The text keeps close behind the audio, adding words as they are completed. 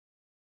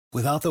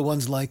Without the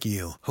ones like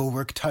you, who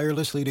work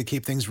tirelessly to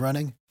keep things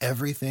running,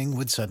 everything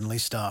would suddenly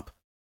stop.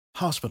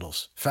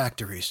 Hospitals,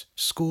 factories,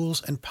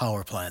 schools, and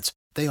power plants,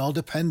 they all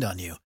depend on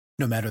you.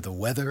 No matter the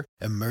weather,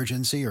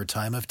 emergency, or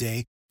time of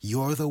day,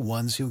 you're the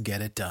ones who get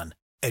it done.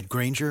 At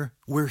Grainger,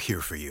 we're here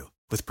for you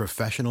with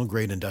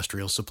professional-grade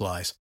industrial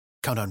supplies.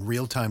 Count on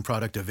real-time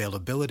product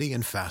availability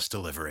and fast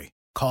delivery.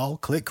 Call,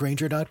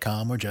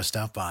 clickgrainger.com, or just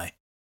stop by.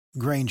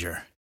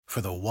 Grainger, for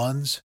the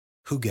ones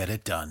who get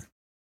it done.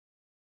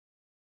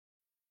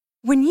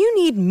 When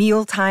you need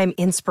mealtime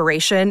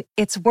inspiration,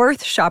 it's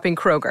worth shopping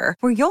Kroger,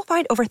 where you'll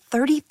find over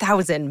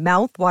 30,000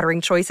 mouth-watering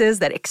choices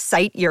that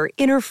excite your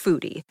inner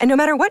foodie. And no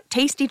matter what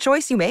tasty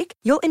choice you make,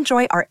 you'll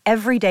enjoy our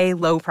everyday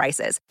low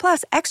prices,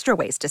 plus extra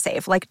ways to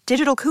save, like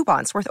digital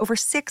coupons worth over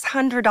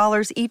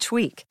 $600 each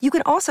week. You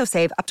can also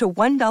save up to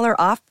 $1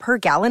 off per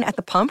gallon at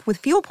the pump with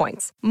fuel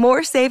points.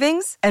 More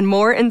savings and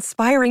more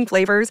inspiring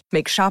flavors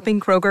make shopping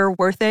Kroger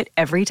worth it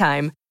every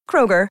time.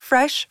 Kroger,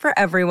 fresh for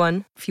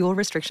everyone. Fuel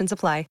restrictions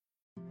apply.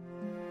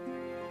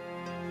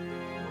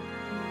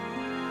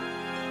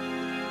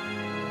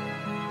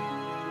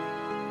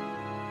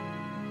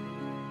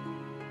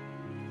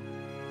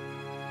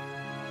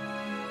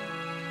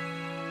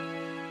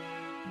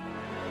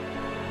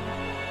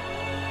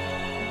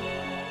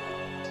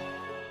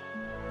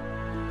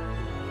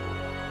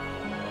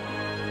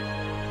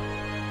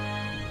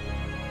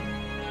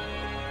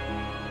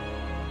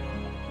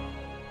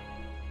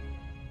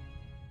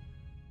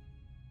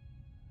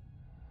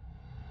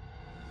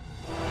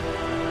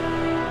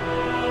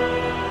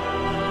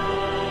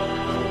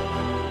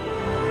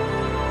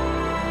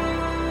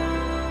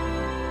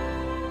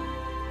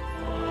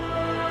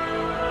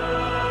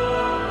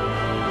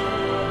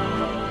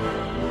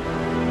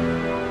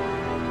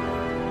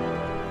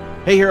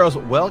 Hey heroes,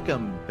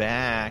 welcome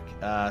back.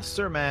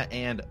 Sir Matt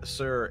and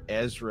Sir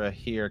Ezra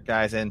here,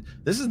 guys, and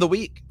this is the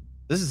week.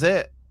 This is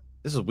it.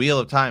 This is Wheel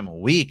of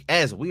Time week,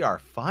 as we are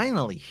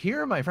finally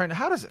here, my friend.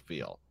 How does it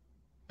feel?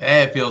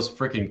 Hey, it feels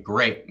freaking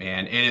great,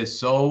 man. It is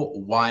so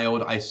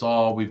wild. I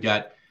saw we've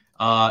got,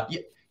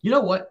 you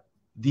know what?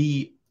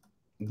 The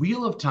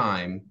Wheel of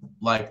Time,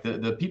 like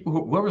the people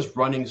whoever's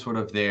running sort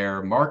of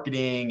their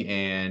marketing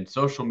and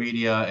social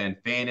media and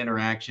fan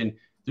interaction,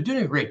 they're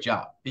doing a great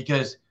job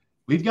because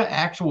we've got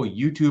actual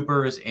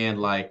YouTubers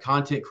and like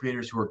content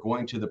creators who are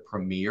going to the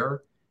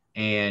premiere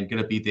and going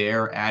to be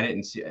there at it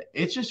and see.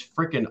 It's just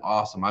freaking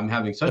awesome. I'm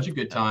having such a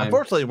good time.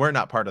 Unfortunately, we're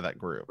not part of that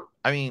group.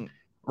 I mean,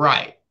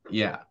 right.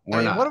 Yeah.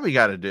 We're not. What do we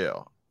got to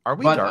do? Are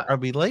we dark? Are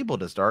we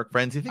labeled as dark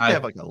friends? Do you think they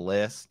have like a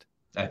list?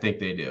 I think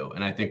they do.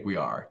 And I think we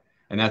are.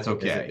 And that's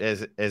okay.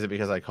 Is it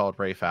because I called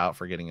Rafe out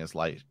for getting his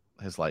light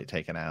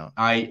taken out?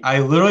 I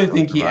literally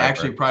think he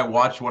actually probably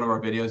watched one of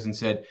our videos and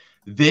said,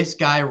 this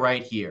guy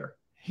right here,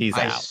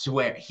 I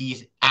swear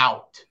he's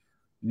out.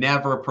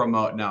 Never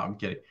promote. No, I'm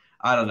kidding.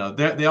 I don't know.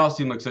 They all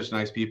seem like such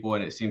nice people,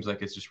 and it seems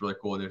like it's just really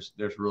cool.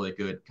 There's really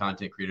good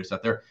content creators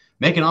out there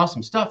making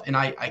awesome stuff, and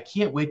I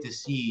can't wait to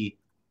see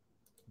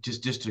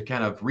just to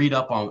kind of read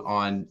up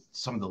on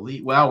some of the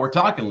leaks. Well, we're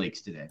talking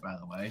leaks today, by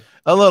the way.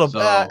 A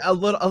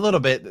little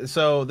bit.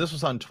 So this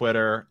was on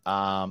Twitter.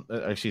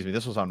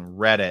 This was on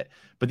Reddit.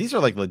 But these are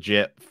like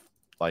legit.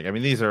 Like, I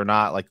mean, these are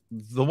not like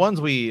the ones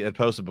we had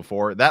posted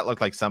before. That looked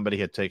like somebody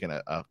had taken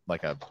it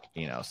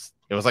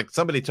was like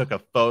somebody took a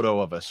photo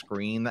of a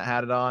screen that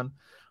had it on.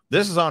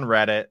 This is on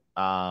Reddit. It's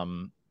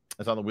on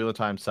the Wheel of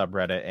Time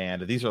subreddit,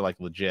 and these are like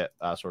legit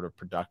sort of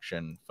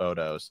production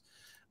photos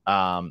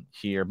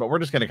here. But we're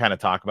just going to kind of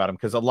talk about them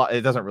because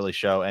it doesn't really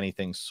show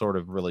anything sort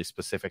of really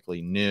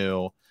specifically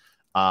new.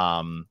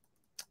 A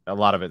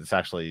lot of it's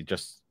actually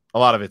just a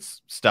lot of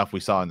it's stuff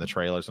we saw in the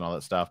trailers and all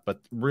that stuff. But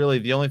really,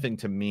 the only thing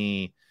to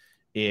me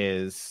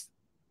is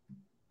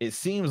it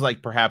seems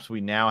like perhaps we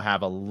now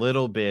have a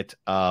little bit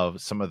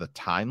of some of the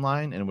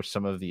timeline in which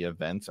some of the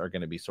events are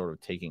going to be sort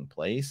of taking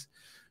place.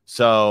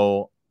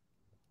 So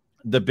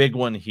the big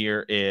one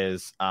here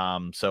is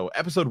so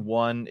episode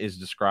 1 is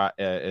described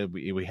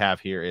we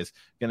have here is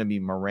going to be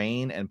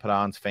Moraine and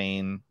Padan's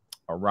Fane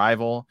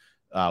arrival,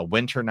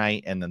 Winter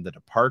Night, and then the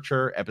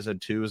departure.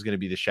 Episode 2 is going to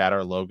be the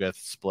Shadar Logoth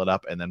split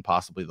up, and then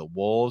possibly the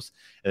Wolves.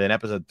 And then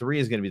episode 3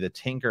 is going to be the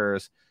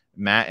Tinkers.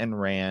 Matt and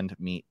Rand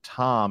meet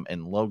Tom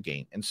and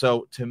Loghain. And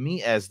so to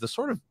me, as the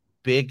sort of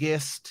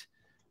biggest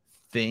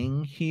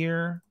thing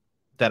here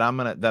that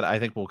I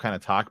think we'll kind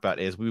of talk about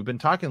is we've been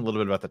talking a little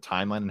bit about the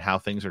timeline and how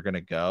things are going to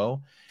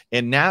go.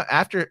 And now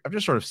after I'm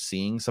just sort of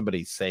seeing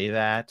somebody say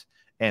that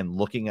and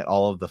looking at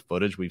all of the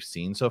footage we've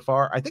seen so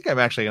far, I think I'm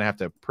actually going to have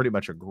to pretty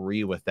much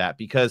agree with that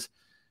because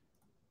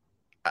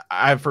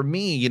for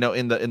me, you know,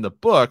 in the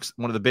books,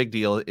 one of the big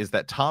deal is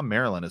that Tom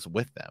Merrilin is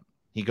with them.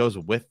 He goes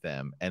with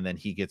them, and then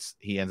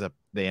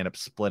they end up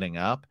splitting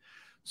up.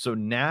 So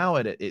now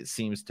it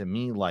seems to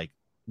me like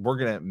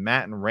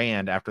Matt and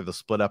Rand, after the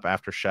split up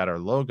after Shadar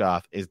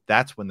Logoth,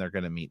 that's when they're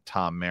gonna meet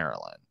Tom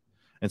Merrilin.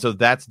 And so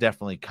that's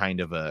definitely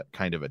kind of a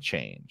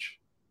change.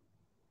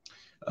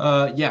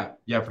 Yeah,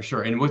 for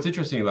sure. And what's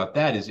interesting about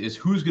that is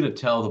who's gonna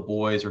tell the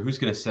boys or who's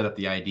gonna set up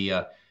the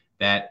idea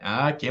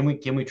that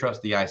can we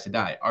trust the Aes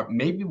Sedai? Or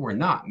maybe we're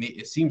not.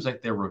 It seems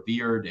like they're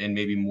revered and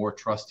maybe more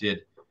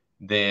trusted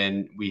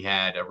than we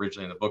had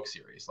originally in the book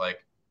series.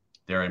 Like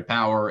they're in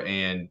power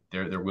and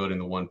they're wielding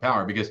the one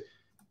power, because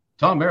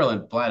Tom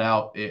Maryland flat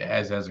out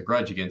has a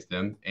grudge against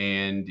them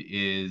and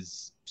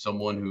is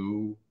someone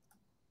who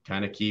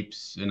kind of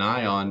keeps an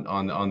eye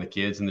on the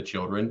kids and the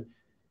children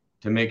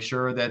to make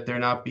sure that they're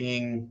not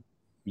being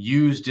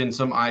used in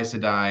some Aes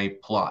Sedai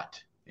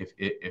plot,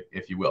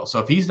 if you will. So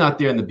if he's not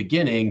there in the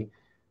beginning,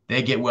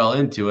 they get well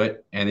into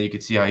it, and then you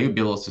can see how he'd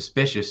be a little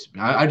suspicious.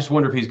 I just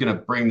wonder if he's going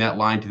to bring that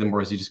line to them,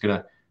 or is he just going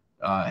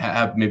to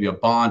have maybe a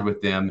bond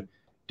with them?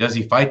 Does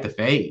he fight the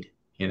Fade?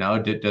 You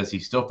know, does he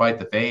still fight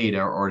the Fade,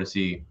 or does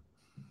he?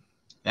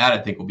 That I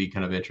think will be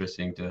kind of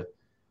interesting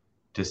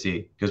to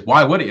see. Because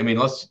why would he? I mean,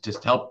 let's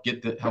just help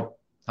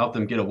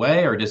them get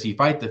away, or does he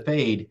fight the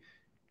Fade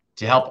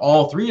to help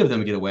all three of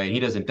them get away, and he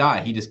doesn't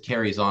die? He just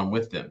carries on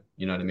with them.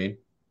 You know what I mean?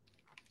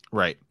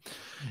 Right.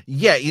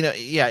 Yeah.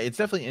 It's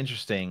definitely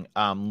interesting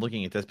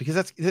looking at this,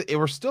 because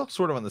we're still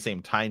sort of on the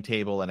same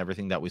timetable and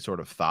everything that we sort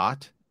of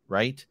thought,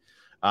 right?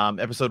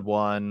 Episode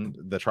 1,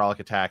 the Trolloc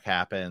attack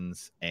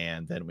happens,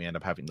 and then we end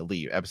up having to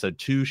leave. Episode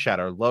 2,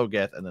 Shatter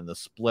Logoth, and then the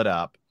split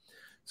up.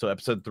 So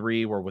episode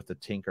 3, we're with the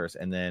Tinkers,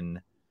 and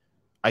then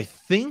I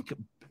think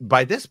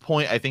by this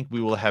point, I think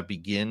we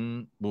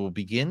will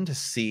begin to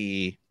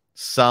see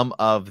some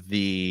of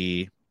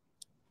the.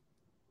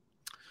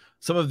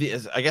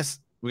 I guess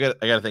I got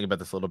to think about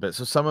this a little bit.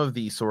 So some of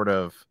the sort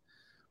of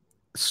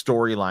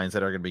storylines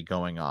that are going to be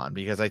going on,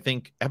 because I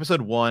think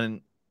episode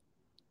 1,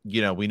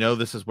 we know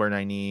this is where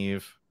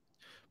Nynaeve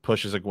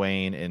pushes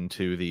Egwene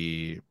into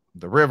the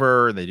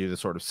river, and they do the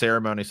sort of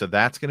ceremony. So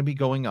that's going to be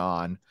going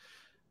on.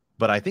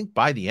 But I think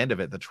by the end of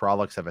it, the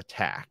Trollocs have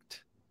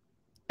attacked,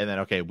 and then,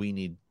 okay, we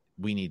need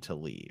to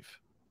leave.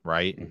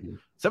 Right. Mm-hmm.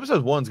 So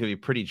episode 1 is going to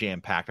be pretty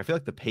jam packed. I feel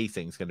like the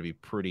pacing is going to be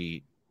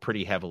pretty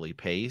heavily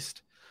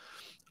paced.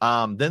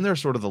 Then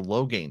there's sort of the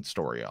Logain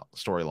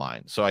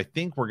storyline. So I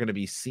think we're going to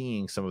be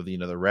seeing some of the,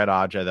 the Red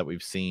Ajah that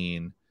we've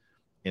seen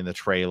in the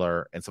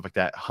trailer and stuff like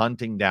that,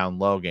 hunting down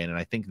Logain. And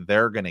I think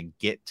they're going to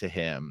get to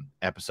him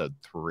episode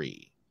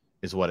 3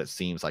 is what it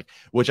seems like,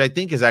 which I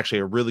think is actually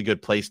a really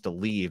good place to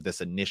leave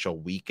this initial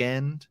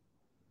weekend.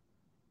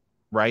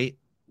 Right.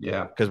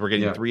 Yeah. Because we're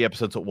getting 3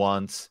 episodes at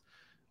once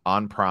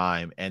on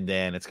Prime, and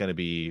then it's going to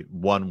be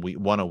one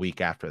a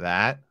week after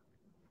that.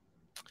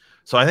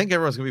 So I think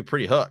everyone's going to be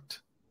pretty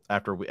hooked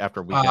after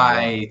weekend.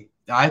 I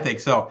think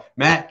so,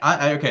 Matt.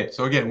 Okay,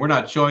 so again, we're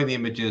not showing the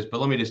images, but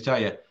let me just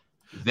tell you,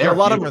 a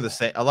lot of them are the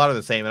same. A lot of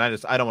the same, and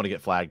I don't want to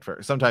get flagged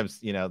for.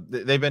 Sometimes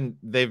they've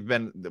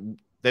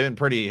been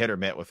pretty hit or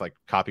miss with like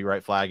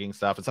copyright flagging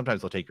stuff, and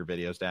sometimes they'll take your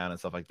videos down and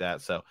stuff like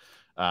that. So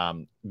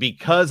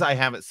because I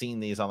haven't seen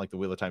these on like the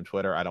Wheel of Time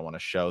Twitter, I don't want to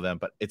show them,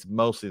 but it's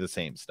mostly the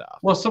same stuff.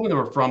 Well, some of them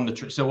are from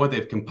so what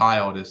they've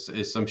compiled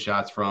is some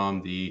shots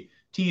from the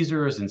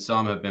teasers, and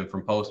some have been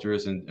from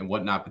posters and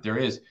whatnot, but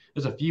there's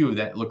a few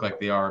that look like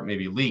they are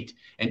maybe leaked.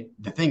 And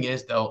the thing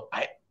is, though,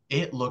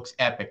 it looks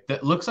epic.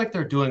 That looks like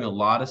they're doing a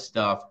lot of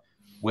stuff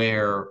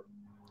where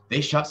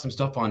they shot some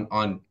stuff on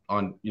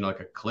like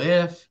a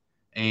cliff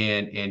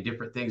and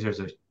different things.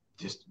 There's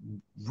just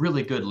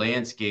really good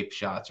landscape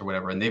shots or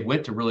whatever, and they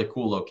went to really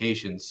cool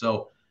locations.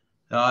 So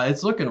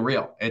it's looking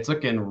real. It's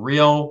looking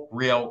real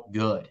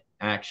good,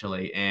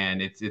 actually,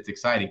 and it's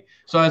exciting.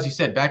 So as you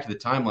said, back to the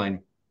timeline,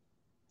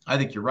 I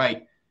think you're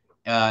right.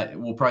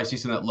 We'll probably see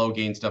some of that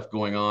Logain stuff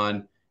going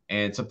on,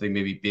 and something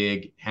maybe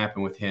big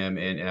happen with him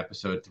in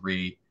episode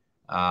 3,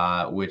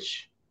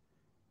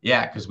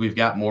 because we've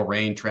got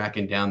Moiraine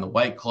tracking down the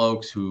White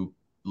Cloaks, who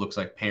looks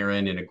like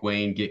Perrin and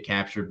Egwene get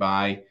captured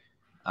by,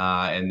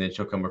 and then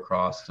she'll come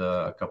across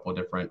a couple of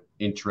different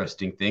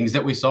interesting things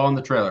that we saw in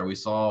the trailer. We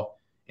saw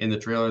in the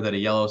trailer that a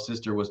Yellow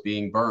Sister was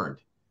being burned.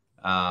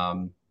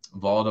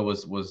 Valda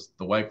was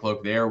the White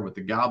Cloak there with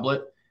the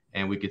goblet,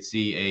 and we could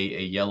see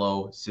a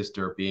Yellow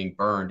Sister being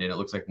burned, and it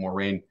looks like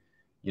Moiraine,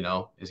 is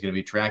going to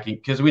be tracking,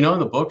 because we know in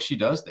the book she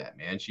does that,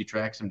 man. She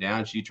tracks them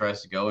down. She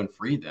tries to go and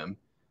free them.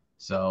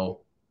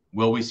 So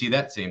will we see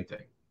that same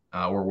thing?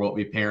 Or will it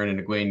be Perrin and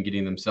Egwene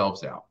getting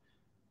themselves out?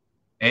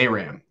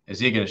 Aram, is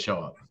he going to show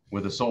up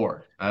with a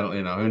sword? I don't,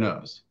 who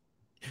knows?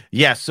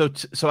 Yeah. So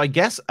I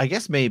guess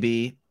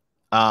maybe,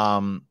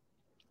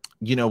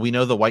 we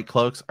know the White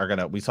Cloaks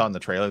are we saw in the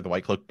trailer, the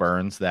White Cloak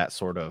burns that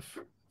sort of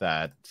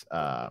Aes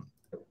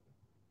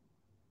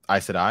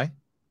Sedai.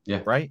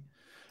 Yeah. Right.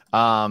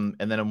 And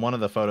then in one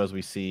of the photos,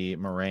 we see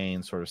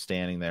Moiraine sort of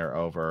standing there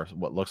over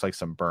what looks like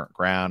some burnt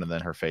ground, and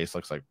then her face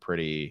looks like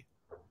pretty.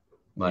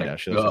 Like,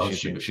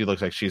 she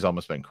looks like she's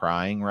almost been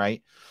crying,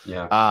 right?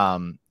 Yeah.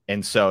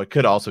 And so it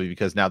could also be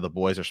because now the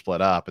boys are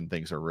split up and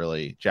things are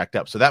really jacked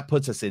up. So that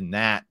puts us in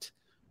that,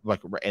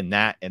 like in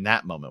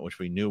that moment, which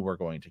we knew we're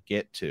going to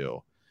get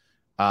to.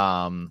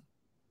 And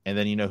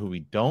then who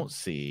we don't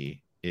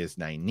see is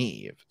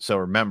Nynaeve. So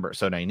remember,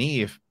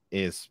 Nynaeve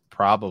is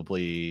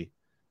probably,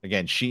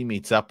 again, she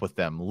meets up with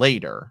them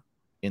later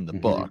in the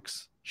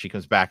books, she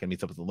comes back and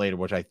meets up with them later,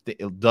 which I think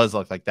it does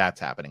look like that's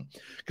happening,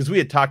 because we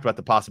had talked about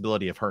the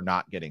possibility of her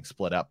not getting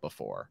split up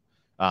before,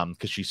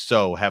 because she's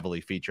so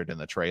heavily featured in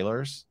the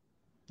trailers.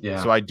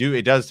 Yeah. So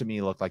it does to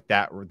me look like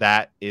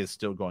that is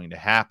still going to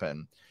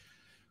happen.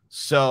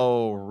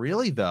 So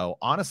really, though,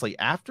 honestly,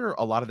 after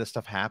a lot of this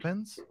stuff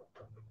happens,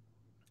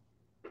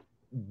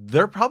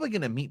 they're probably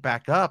going to meet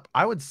back up.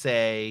 I would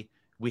say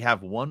we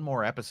have one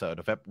more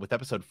episode with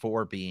episode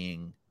 4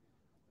 being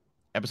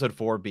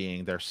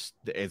there's,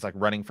 it's like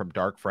running from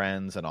Dark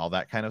Friends and all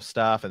that kind of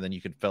stuff. And then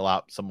you could fill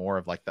out some more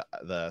of like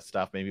the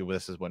stuff. Maybe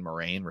this is when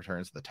Moraine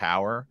returns to the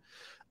tower.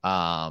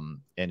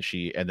 And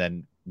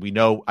then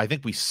I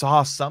think we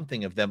saw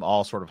something of them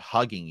all sort of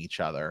hugging each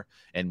other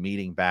and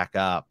meeting back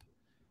up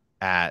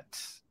at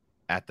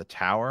the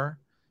tower.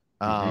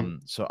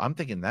 So I'm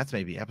thinking that's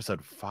maybe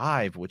episode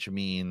 5, which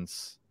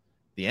means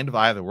the end of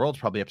Eye of the World is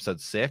probably episode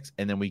 6,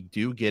 and then we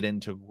do get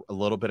into a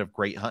little bit of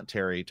Great Hunt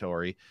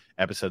territory,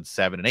 episodes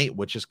 7 and 8,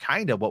 which is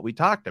kind of what we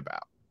talked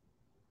about.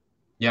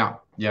 Yeah,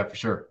 for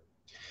sure.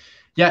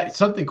 Yeah,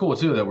 something cool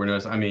too that we're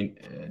noticing. I mean,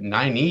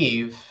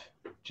 Nynaeve,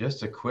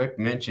 just a quick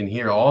mention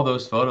here. All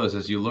those photos,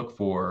 as you look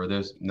for,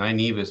 there's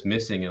Nynaeve is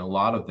missing in a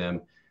lot of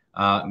them,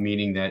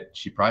 meaning that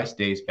she probably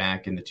stays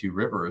back in the Two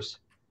Rivers,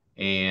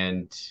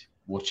 and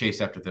will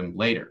chase after them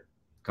later.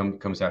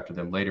 Comes after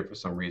them later for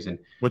some reason,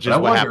 which is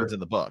what happens in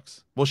the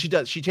books. Well, she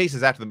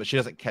chases after them, but she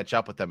doesn't catch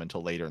up with them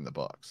until later in the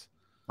books.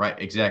 Right,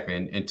 exactly,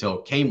 and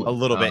until Caemlyn. A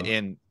little bit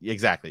in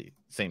exactly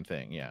same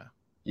thing, yeah,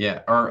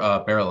 or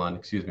Barillon,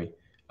 excuse me.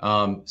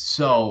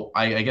 So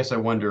I guess I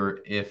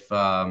wonder if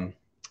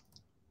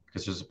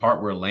because there's a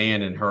part where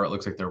Lan and her, it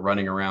looks like they're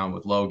running around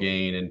with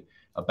Logain and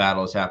a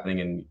battle is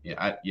happening, and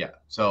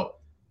so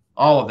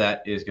all of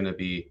that is going to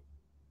be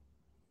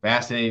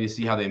fascinating to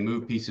see how they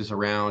move pieces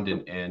around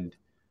and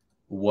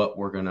what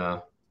we're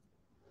gonna,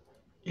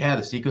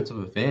 the sequence of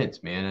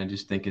events, man. I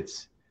just think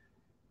it's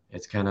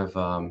kind of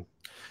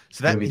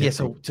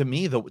so to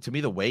me the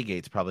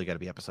Waygate's probably got to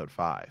be episode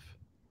 5,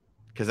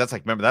 because that's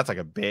like, remember, that's like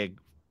a big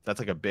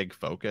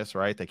focus,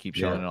 right? They keep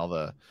showing all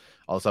the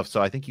stuff.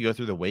 So I think you go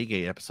through the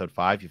Waygate episode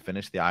 5, you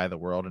finish the Eye of the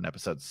World in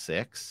episode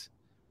 6,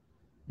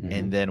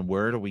 and then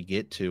where do we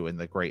get to in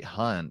the Great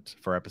Hunt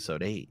for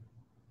episode 8?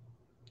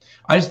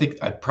 I just think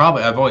I've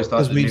always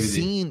thought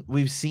that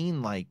we've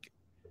seen like,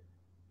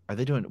 are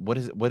they doing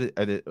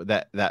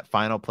that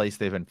final place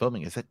they've been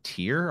filming? Is that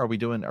Tyr? Are we?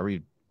 Yeah,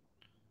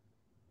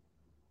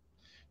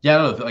 I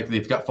don't know. Like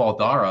they've got Fall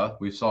Dara.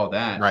 We saw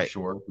that, right? For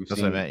sure. That's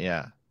what I meant.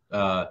 Yeah.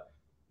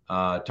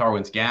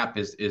 Tarwin's Gap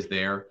is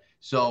there.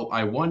 So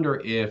I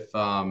wonder if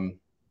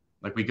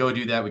like we go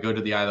do that, we go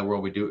to the Eye of the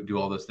World, we do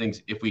all those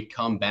things. If we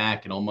come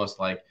back and almost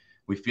like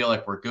we feel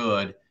like we're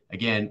good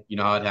again, you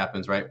know how it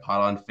happens, right?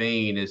 Podon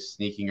Fane is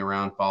sneaking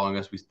around, following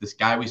us. This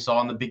guy we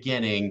saw in the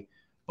beginning.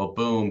 But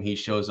boom, he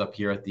shows up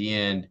here at the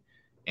end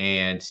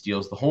and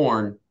steals the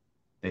horn.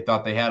 They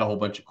thought they had a whole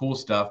bunch of cool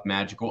stuff,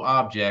 magical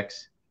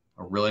objects,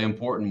 a really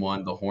important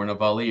one, the Horn of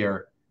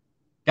Valere.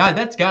 God,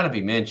 that's got to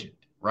be mentioned,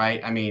 right?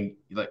 I mean,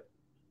 like,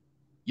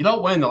 you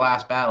don't win the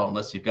last battle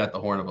unless you've got the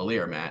Horn of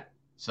Valere, Matt.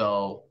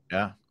 So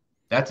yeah,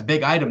 that's a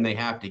big item they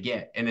have to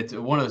get, and it's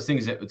one of those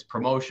things that it's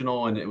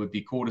promotional and it would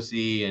be cool to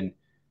see and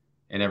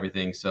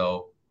everything.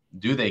 So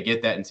do they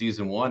get that in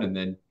season 1, and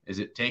then is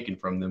it taken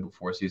from them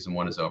before season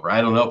 1 is over? I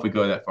don't know if we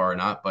go that far or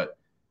not, but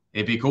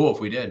it'd be cool if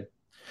we did.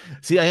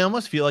 See, I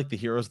almost feel like the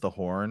Heroes of the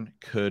Horn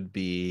could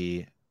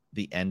be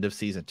the end of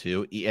season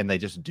 2, and they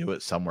just do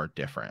it somewhere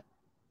different.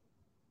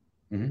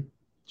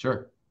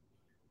 Sure.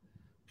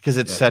 Because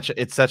it's such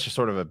a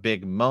sort of a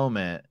big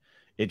moment.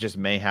 It just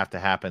may have to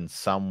happen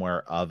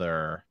somewhere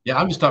other. Yeah,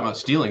 I'm just talking about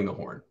stealing the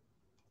horn.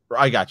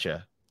 I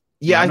gotcha.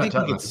 Yeah, I think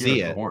we can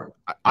see it.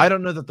 I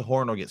don't know that the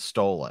horn will get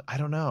stolen. I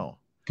don't know.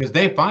 Because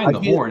they find the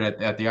horn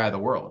at the Eye of the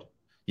World.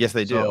 Yes,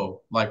 they do.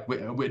 So, like,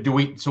 do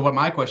we? So, what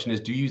my question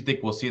is: do you think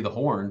we'll see the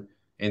horn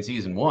in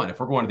season 1? If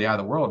we're going to the Eye of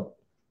the World,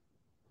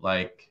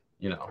 like,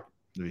 it'd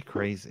be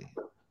crazy.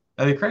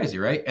 That'd be crazy,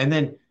 right? And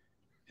then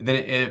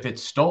if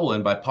it's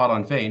stolen by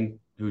Podon Fane,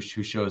 who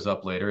shows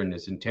up later and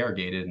is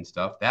interrogated and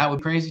stuff, that would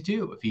be crazy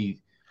too. If he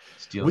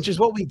steals, which is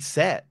what we'd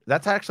set.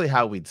 That's actually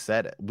how we'd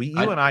set it.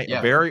 You and I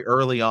very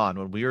early on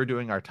when we were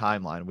doing our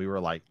timeline, we were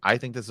like, I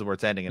think this is where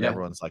it's ending, and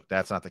everyone's like,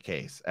 that's not the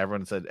case.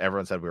 Everyone said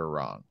we were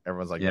wrong.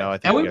 Everyone's like, no, I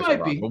think we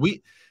might be. But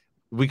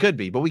we could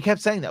be, but we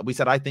kept saying that. We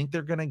said, I think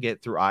they're gonna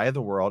get through Eye of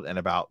the World and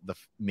about the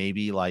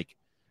maybe like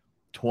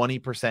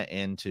 20%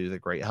 into the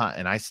Great Hunt,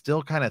 and I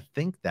still kind of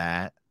think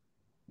that.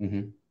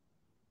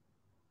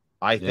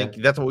 I think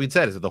that's what we'd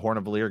said, is that the Horn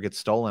of Valere gets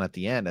stolen at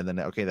the end, and then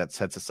that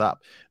sets us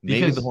up.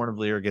 Maybe the Horn of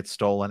Valere gets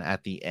stolen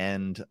at the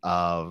end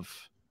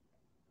of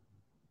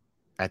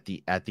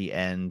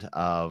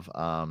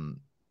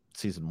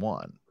season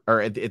 1,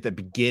 or at the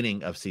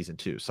beginning of season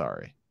 2.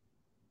 Sorry.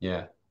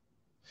 Yeah.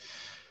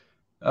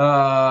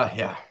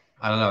 I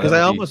don't know, because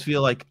I almost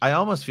feel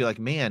like,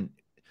 man,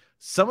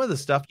 some of the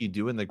stuff you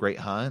do in the Great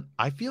Hunt,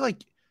 I feel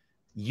like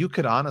you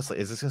could honestly,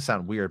 is this gonna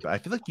sound weird, but I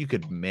feel like you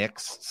could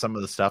mix some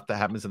of the stuff that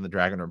happens in the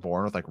Dragon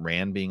Reborn with like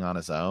Rand being on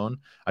his own.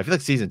 I feel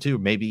like season 2,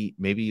 maybe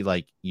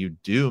like you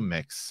do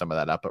mix some of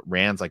that up, but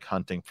Rand's like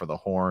hunting for the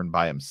horn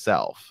by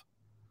himself.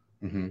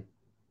 Mm-hmm.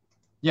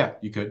 Yeah,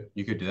 you could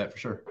do that for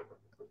sure.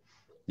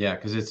 Yeah,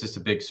 because it's just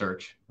a big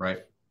search,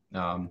 right?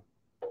 Yeah.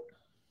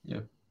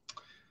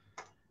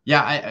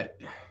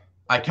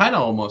 I kind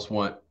of almost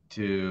want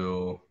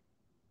to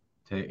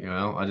take,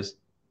 I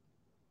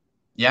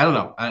don't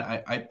know.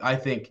 I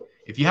think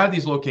if you have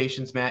these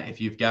locations, Matt, if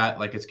you've got,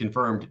 like, it's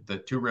confirmed, the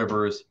Two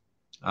Rivers,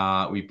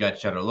 we've got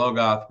Shadar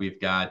Logoth, we've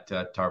got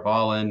Tar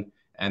Valon,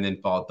 and then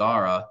Fal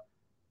Dara,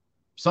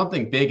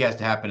 something big has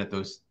to happen at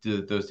those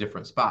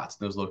different spots,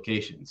 those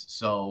locations.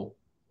 So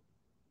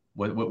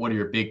what are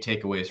your big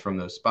takeaways from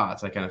those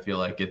spots? I kind of feel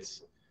like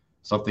it's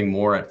something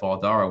more at Fal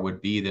Dara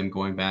would be them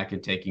going back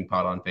and taking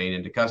Podon Fane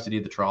into custody,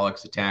 the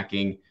Trollocs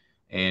attacking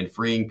and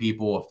freeing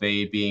people, a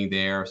Fade being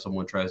there. If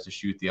someone tries to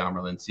shoot the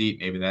Amyrlin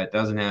seat, maybe that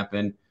doesn't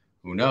happen.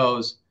 Who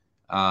knows?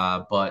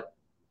 But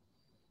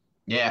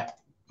yeah,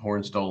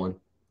 horn stolen.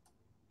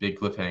 Big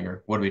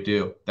cliffhanger. What do we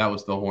do? That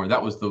was the horn.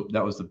 That was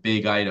the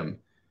big item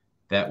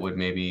that would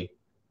maybe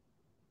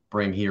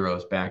bring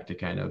heroes back to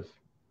kind of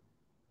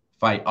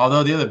fight.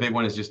 Although the other big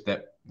one is just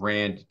that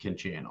Rand can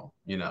channel,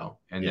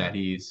 and that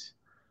he's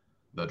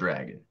the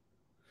dragon.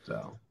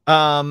 So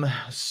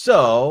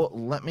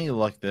let me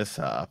look this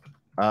up.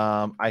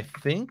 I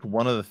think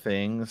one of the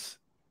things,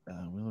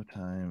 Wheel of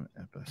Time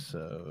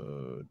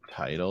episode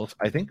titles.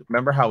 I think,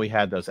 remember how we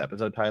had those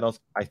episode titles?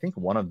 I think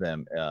one of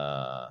them,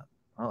 I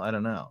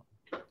don't know.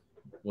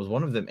 Was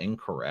one of them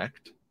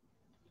incorrect?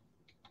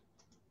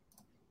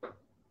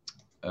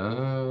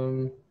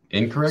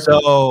 Incorrect.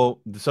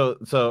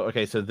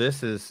 Okay. So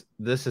this is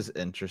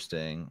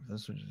interesting.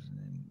 This was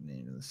the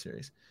name of the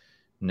series.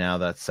 Now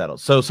that's settled.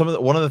 So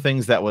one of the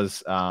things that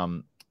was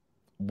one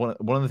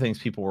of the things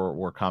people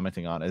were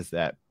commenting on is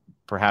that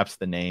perhaps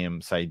the name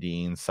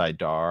Saidin,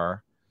 Saidar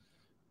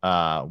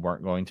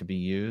weren't going to be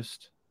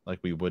used. Like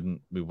we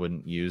wouldn't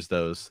use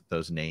those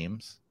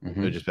names. It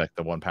would just be like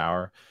the one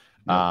power.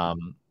 Yeah.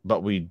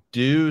 But we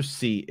do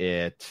see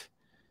it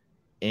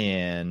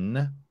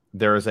in,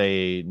 there's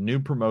a new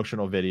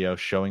promotional video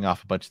showing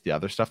off a bunch of the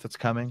other stuff that's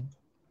coming,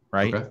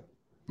 right? Okay.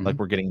 Like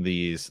we're getting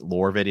these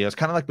lore videos,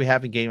 kind of like we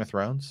have in Game of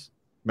Thrones.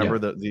 Remember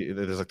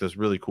there's like those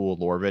really cool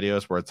lore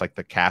videos where it's like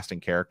the cast and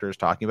characters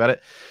talking about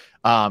it.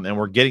 And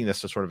we're getting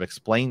this to sort of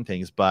explain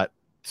things, but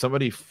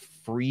somebody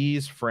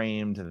freeze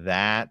framed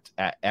that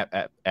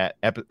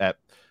at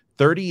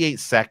 38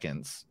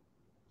 seconds.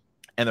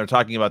 And they're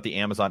talking about the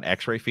Amazon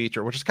X-ray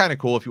feature, which is kind of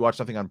cool. If you watch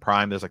something on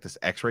Prime, there's like this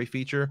X-ray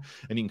feature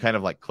and you can kind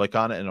of like click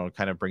on it and it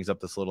kind of brings up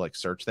this little like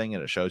search thing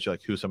and it shows you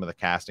like who some of the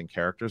cast and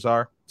characters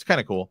are. It's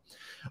kind of cool.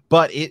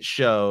 But it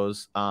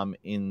shows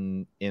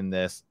in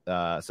this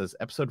it says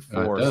episode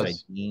 4,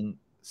 Saidin,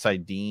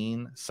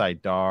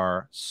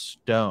 Saidar,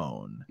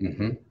 Stone.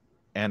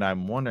 And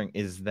I'm wondering,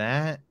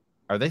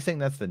 are they saying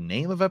that's the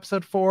name of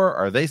episode 4? Or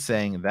are they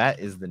saying that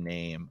is the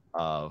name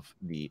of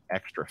the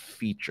extra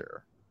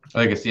feature?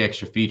 I think it's the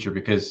extra feature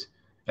because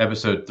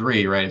episode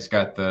 3, right? It's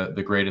got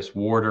the Greatest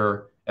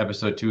Warder.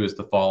 Episode 2 is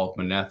the Fall of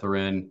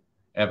Manetheren.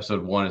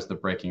 Episode 1 is the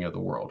Breaking of the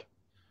World.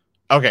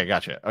 Okay,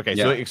 gotcha. Okay,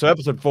 yeah. So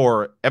episode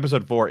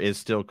 4 is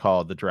still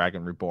called The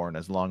Dragon Reborn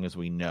as long as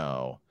we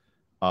know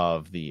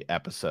of the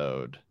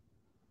episode.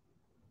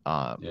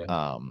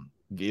 The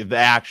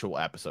actual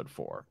episode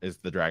 4 is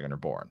The Dragon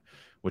Reborn,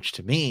 which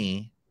to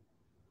me,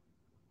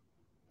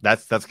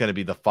 that's going to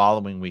be the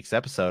following week's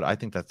episode. I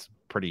think that's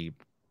pretty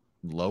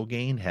low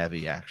gain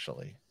heavy,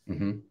 actually.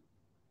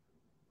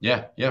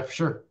 Yeah, for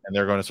sure. And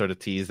they're going to sort of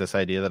tease this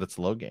idea that it's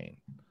low gain,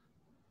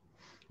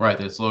 right?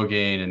 That it's low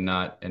gain and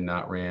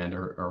not Rand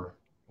or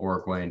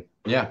Egwene.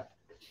 Yeah.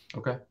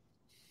 Okay.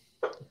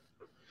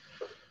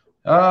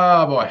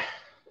 Oh boy.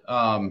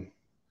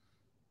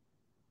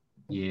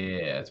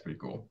 Yeah, that's pretty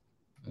cool.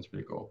 I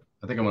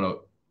think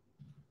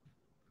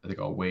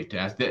I'll wait to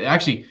ask.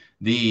 Actually,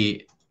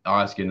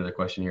 I'll ask you another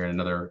question here in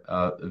another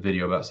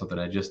video about something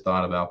I just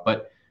thought about,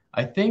 but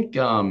I think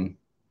it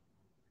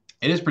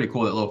is pretty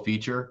cool, that little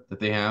feature that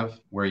they have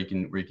where you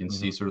can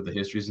see sort of the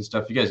histories and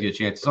stuff. You guys get a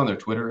chance. It's on their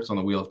Twitter. It's on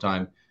the Wheel of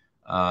Time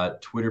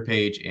Twitter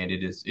page, and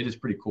it is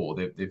pretty cool.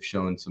 They've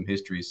shown some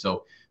histories.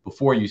 So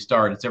before you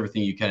start, it's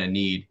everything you kind of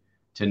need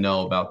to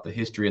know about the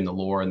history and the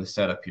lore and the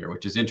setup here,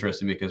 which is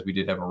interesting because we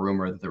did have a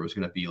rumor that there was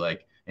going to be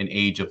like an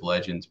Age of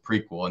Legends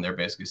prequel, and they're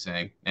basically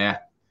saying,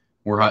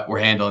 we're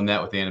handling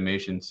that with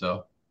animation.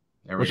 So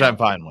which I'm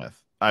fine with.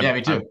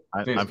 Me too.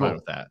 I'm cool. fine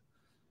with that.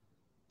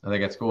 I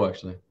think that's cool,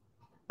 actually.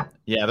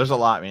 Yeah, there's a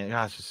lot, man.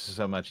 Gosh, there's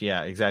so much.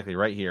 Yeah, exactly.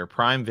 Right here,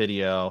 Prime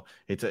Video.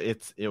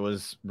 It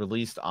was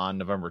released on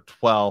November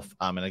 12th.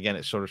 And again,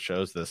 it sort of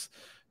shows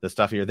the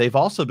stuff here. They've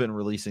also been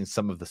releasing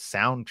some of the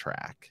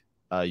soundtrack.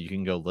 You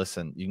can go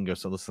listen. You can go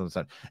listen to the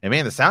sound. And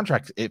man, the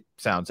soundtrack, it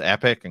sounds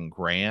epic and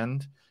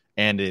grand.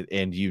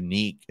 and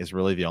unique is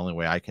really the only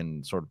way I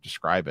can sort of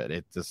describe it.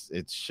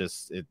 It's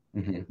just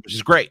Mm-hmm. which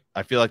is great.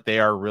 I feel like they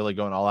are really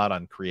going all out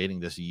on creating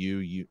this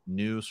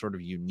new sort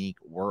of unique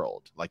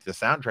world. Like the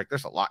soundtrack,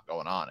 there's a lot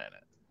going on in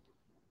it.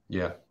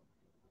 Yeah.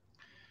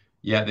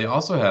 Yeah, they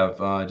also have,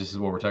 just as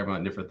what we're talking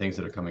about, different things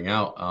that are coming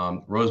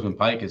out. Rosamund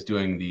Pike is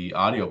doing the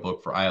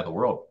audiobook for Eye of the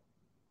World.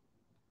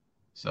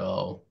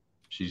 So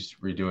they're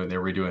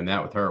redoing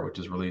that with her, which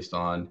is released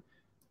on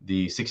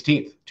the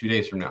 16th, 2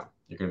 days from now.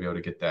 You're going to be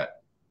able to get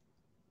that.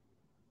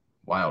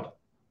 Wild.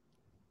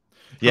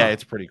 Yeah, Huh.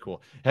 it's pretty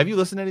cool. Have you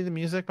listened to any of the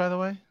music, by the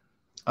way?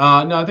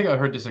 No, I think I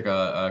heard just like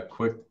a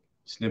quick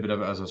snippet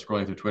of it as I was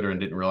scrolling through Twitter and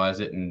didn't realize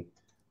it. And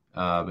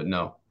but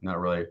no, not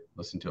really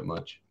listened to it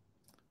much.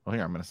 Well,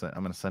 here I'm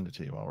gonna send it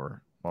to you while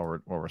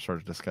we're sort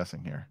of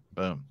discussing here.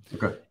 Boom.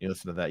 Okay. You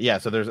listen to that. Yeah.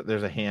 So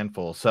there's a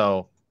handful.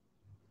 So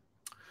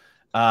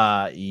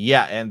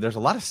yeah, and there's a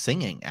lot of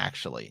singing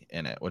actually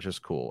in it, which is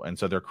cool. And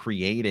so they're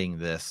creating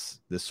this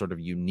sort of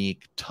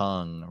unique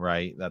tongue,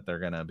 right? That they're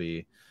gonna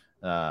be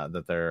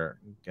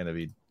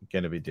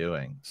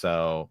doing.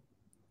 So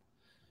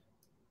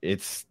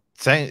it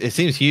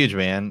seems huge,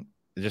 man.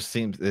 It just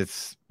seems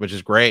which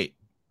is great.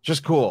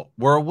 Just cool.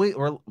 We're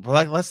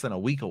like less than a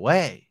week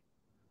away.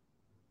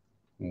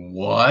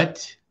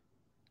 What?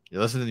 You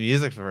listen to the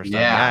music for the first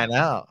time. Yeah.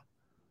 Yeah,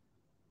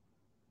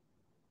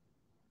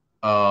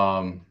 I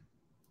know.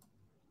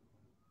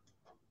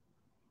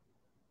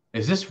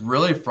 Is this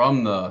really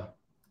from the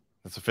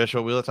It's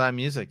official Wheel of Time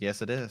music.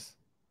 Yes, it is.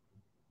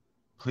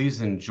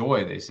 Please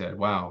Enjoy, they said.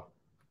 Wow.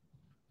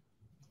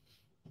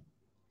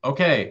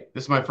 Okay,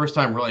 this is my first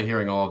time really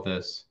hearing all of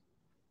this.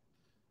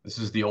 This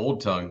is the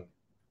old tongue.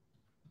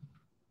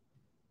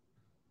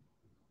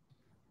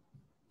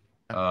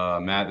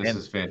 Matt, this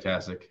is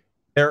fantastic.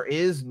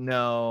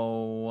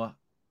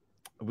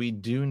 We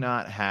do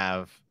not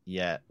have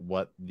yet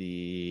what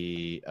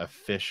the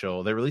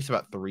official, they released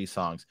about 3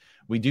 songs.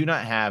 We do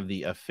not have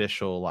the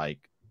official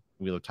like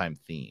Wheel of Time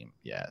theme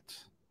yet.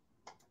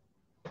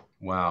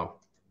 Wow.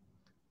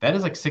 That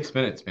is like 6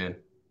 minutes, man.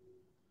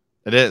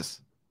 It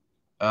is.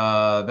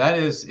 That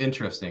is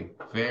interesting.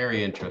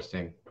 Very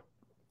interesting.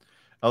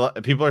 A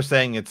lot, people are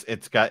saying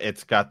it's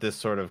got this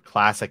sort of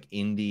classic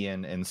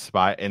Indian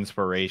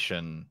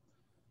inspiration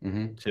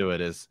to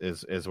it is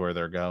where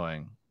they're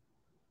going.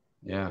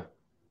 Yeah.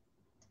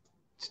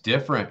 It's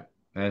different.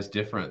 That is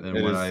different than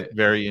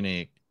very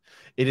unique.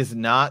 It is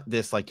not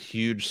this like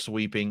huge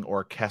sweeping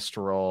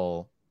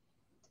orchestral.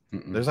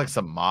 There's like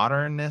some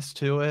modernness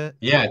to it.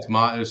 Yeah,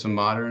 there's some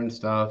modern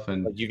stuff,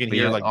 and like you can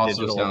hear like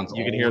also digital.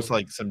 You can hear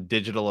like some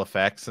digital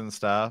effects and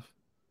stuff.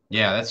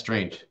 Yeah, that's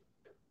strange.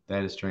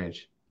 That is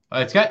strange.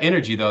 It's got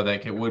energy though.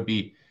 That it would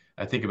be.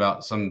 I think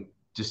about some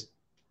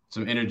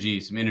energy,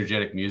 some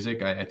energetic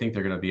music. I think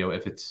they're gonna be able,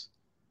 if it's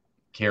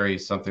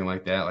carries something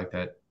like that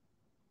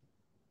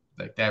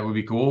would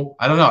be cool.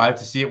 I don't know. I have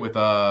to see it with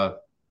that's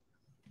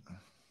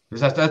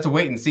a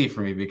wait and see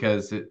for me,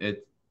 because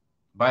it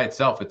by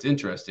itself it's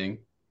interesting,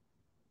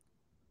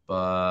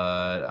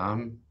 but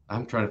I'm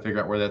trying to figure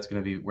out where that's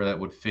going to be, where that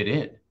would fit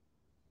in.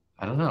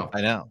 I don't know.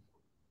 I know.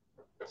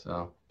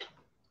 So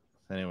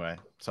anyway,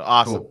 so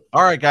awesome. Cool.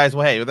 All right, guys.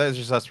 Well, hey, that's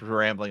just us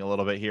rambling a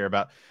little bit here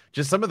about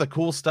just some of the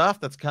cool stuff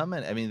that's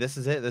coming. I mean, this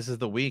is it. This is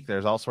the week.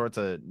 There's all sorts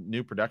of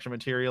new production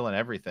material and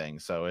everything.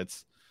 So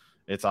it's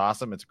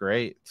awesome. It's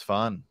great. It's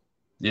fun.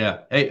 Yeah.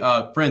 Hey,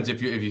 friends,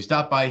 if you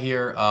stop by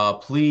here,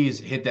 please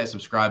hit that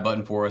subscribe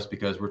button for us,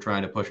 because we're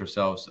trying to push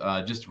ourselves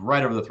just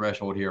right over the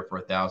threshold here for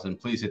 1,000.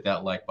 Please hit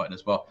that like button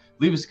as well.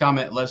 Leave us a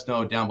comment. Let us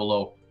know down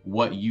below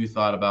what you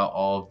thought about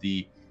all of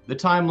the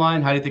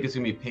timeline. How do you think it's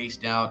going to be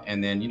paced out?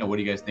 And then, what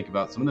do you guys think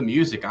about some of the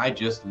music? I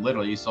just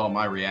literally saw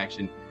my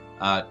reaction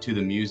to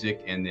the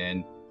music, and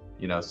then,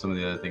 some of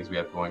the other things we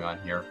have going on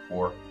here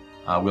for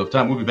Wheel of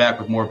Time. We'll be back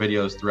with more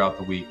videos throughout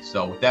the week.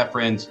 So with that,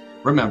 friends,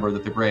 remember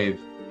that the grave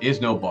is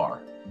no bar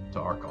to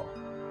our call.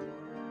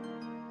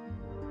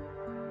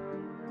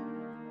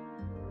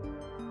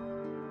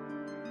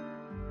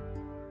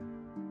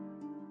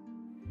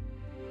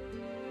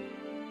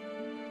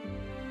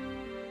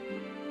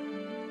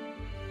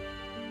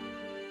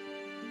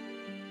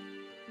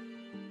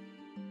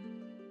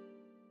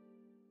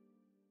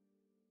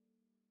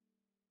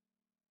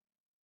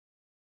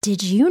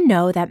 Did you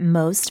know that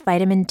most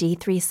vitamin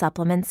D3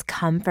 supplements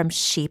come from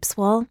sheep's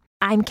wool?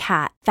 I'm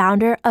Kat,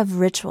 founder of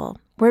Ritual.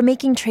 We're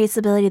making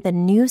traceability the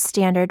new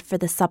standard for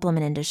the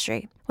supplement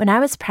industry. When I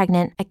was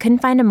pregnant, I couldn't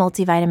find a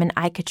multivitamin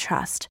I could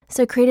trust,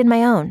 so I created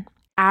my own.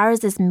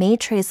 Ours is made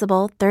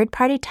traceable,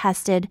 third-party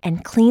tested,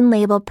 and clean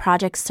label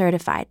project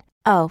certified.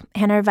 Oh,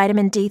 and our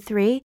vitamin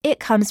D3? It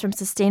comes from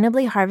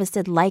sustainably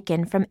harvested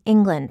lichen from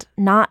England,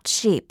 not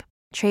sheep.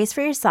 Trace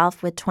for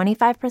yourself with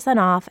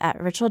 25% off at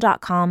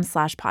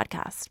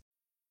ritual.com/podcast.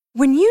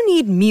 When you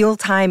need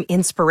mealtime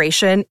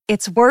inspiration,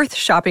 it's worth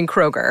shopping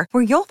Kroger,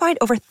 where you'll find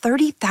over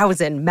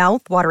 30,000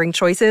 mouth-watering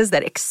choices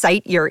that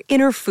excite your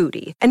inner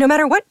foodie. And no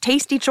matter what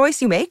tasty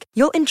choice you make,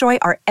 you'll enjoy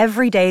our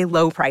everyday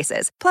low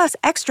prices, plus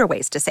extra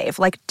ways to save,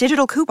 like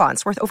digital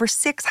coupons worth over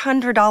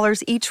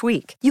 $600 each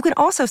week. You can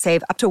also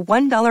save up to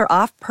 $1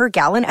 off per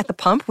gallon at the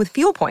pump with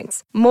fuel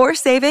points. More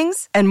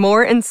savings and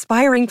more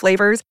inspiring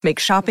flavors make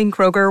shopping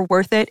Kroger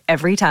worth it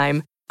every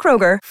time.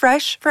 Kroger,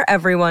 fresh for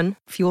everyone.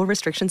 Fuel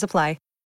restrictions apply.